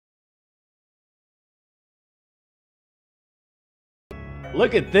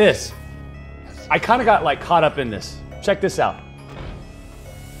Look at this. I kind of got like caught up in this. Check this out.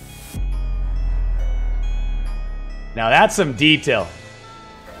 Now that's some detail.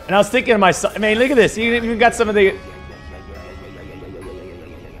 And I was thinking to myself, I mean, look at this. You even got some of the...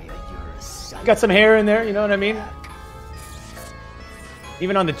 Got some hair in there, you know what I mean?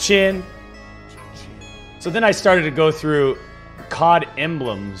 Even on the chin. So then I started to go through COD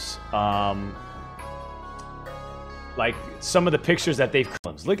Emblems. Like some of the pictures that they've...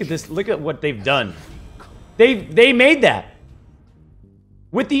 Look at this. Look at what they've done. They made that.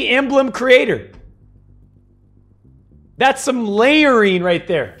 With the emblem creator. That's some layering right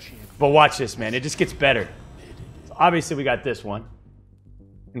there. But watch this, man. It just gets better. So obviously, we got this one.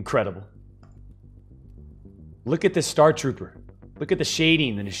 Incredible. Look at this Star Trooper. Look at the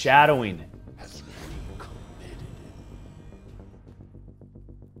shading and the shadowing.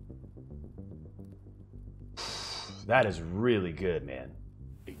 That is really good, man.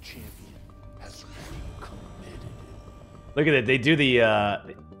 A champion has committed. Look at it. They do the...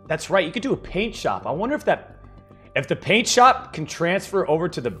 that's right. You could do a paint shop. I wonder if that... If the paint shop can transfer over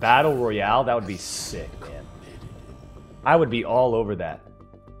to the Battle Royale, that would be sick, man. I would be all over that.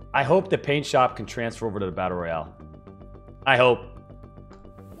 I hope the paint shop can transfer over to the Battle Royale. I hope.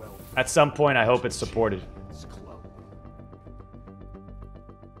 At some point, I hope it's supported.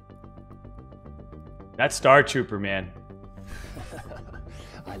 That Star Trooper, man.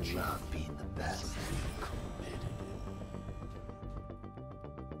 I love being the best.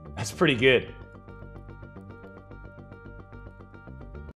 That's pretty good.